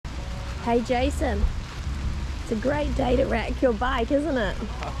Hey Jason, it's a great day to wreck your bike, isn't it?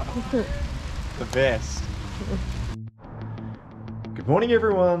 The best. Good morning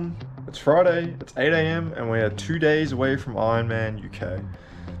everyone. It's Friday, it's 8 AM and we are 2 days away from Ironman UK.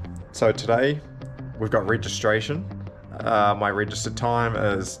 So today we've got registration. My registered time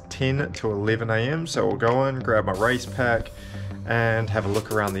is 10 to 11 AM, so we'll go in, grab my race pack and have a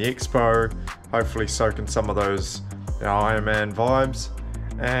look around the Expo, hopefully soak in some of those Ironman vibes,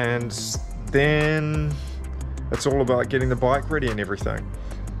 and then it's all about getting the bike ready and everything.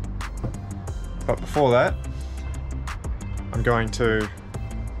 But before that, I'm going to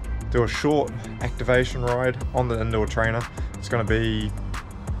do a short activation ride on the indoor trainer. It's going to be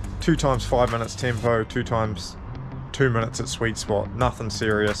 2 times 5 minutes tempo, 2 times 2 minutes at sweet spot, nothing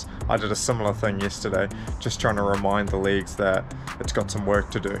serious. I did a similar thing yesterday, just trying to remind the legs that it's got some work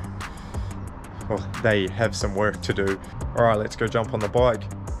to do. Well, they have some work to do. All right, let's go jump on the bike,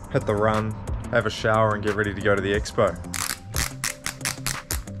 hit the run, have a shower and get ready to go to the Expo.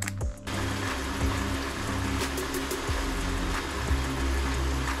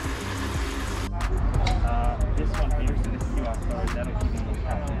 This one here, so this QR code, that'll give you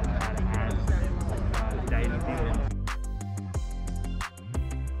the data.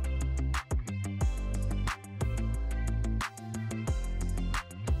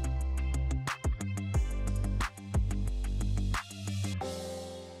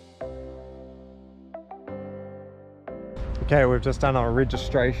 Okay, we've just done our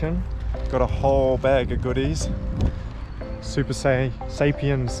registration. Got a whole bag of goodies. Super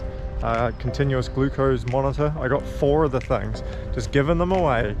Sapiens continuous glucose monitor. I got 4 of the things, just giving them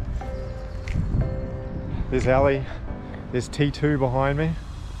away. There's Ali, there's T2 behind me.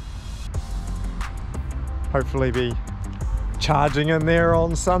 Hopefully be charging in there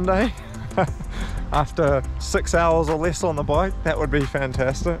on Sunday. After 6 hours or less on the bike, that would be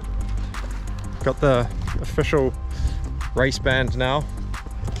fantastic. Got the official race band now,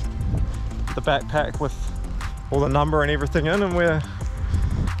 the backpack with all the number and everything in, and we're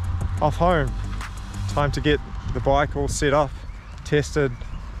off home. Time to get the bike all set up, tested,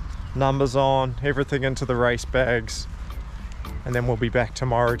 numbers on, everything into the race bags, and then we'll be back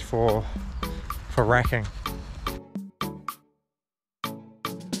tomorrow for racking.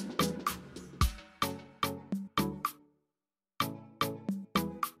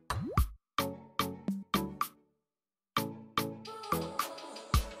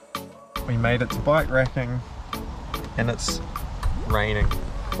 We made it to bike racking and it's raining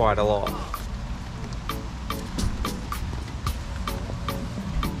quite a lot.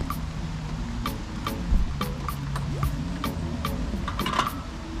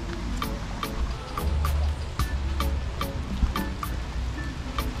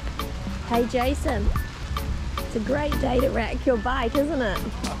 Hey Jason, it's a great day to wreck your bike, isn't it?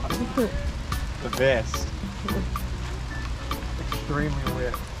 The best. Extremely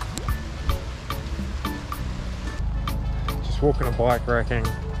wet. Just walking a bike racking.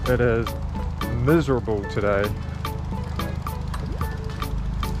 It is miserable today.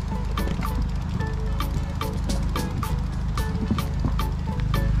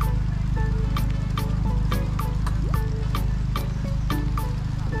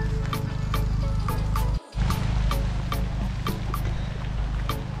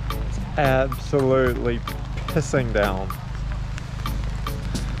 It's absolutely pissing down.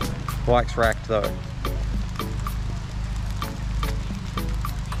 Bike's racked though.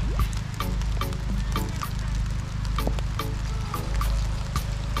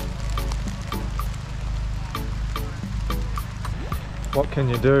 What can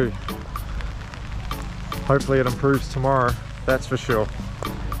you do? Hopefully it improves tomorrow, that's for sure.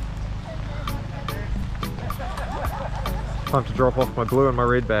 Time to drop off my blue and my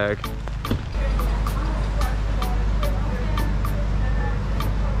red bag.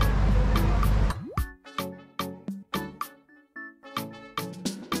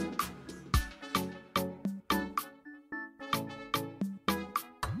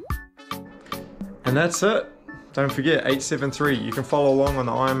 And that's it. Don't forget, 873. You can follow along on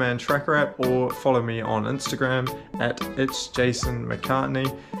the Ironman Tracker app or follow me on Instagram at It's Jason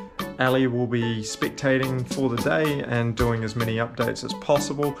McCartney. Ali will be spectating for the day and doing as many updates as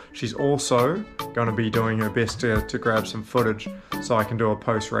possible. She's also going to be doing her best to grab some footage so I can do a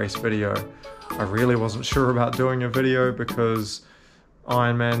post-race video. I really wasn't sure about doing a video because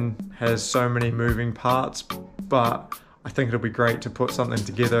Ironman has so many moving parts, but I think it'll be great to put something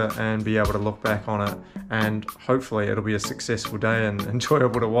together and be able to look back on it, and hopefully it'll be a successful day and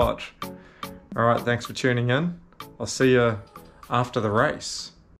enjoyable to watch. Alright, thanks for tuning in. I'll see you after the race.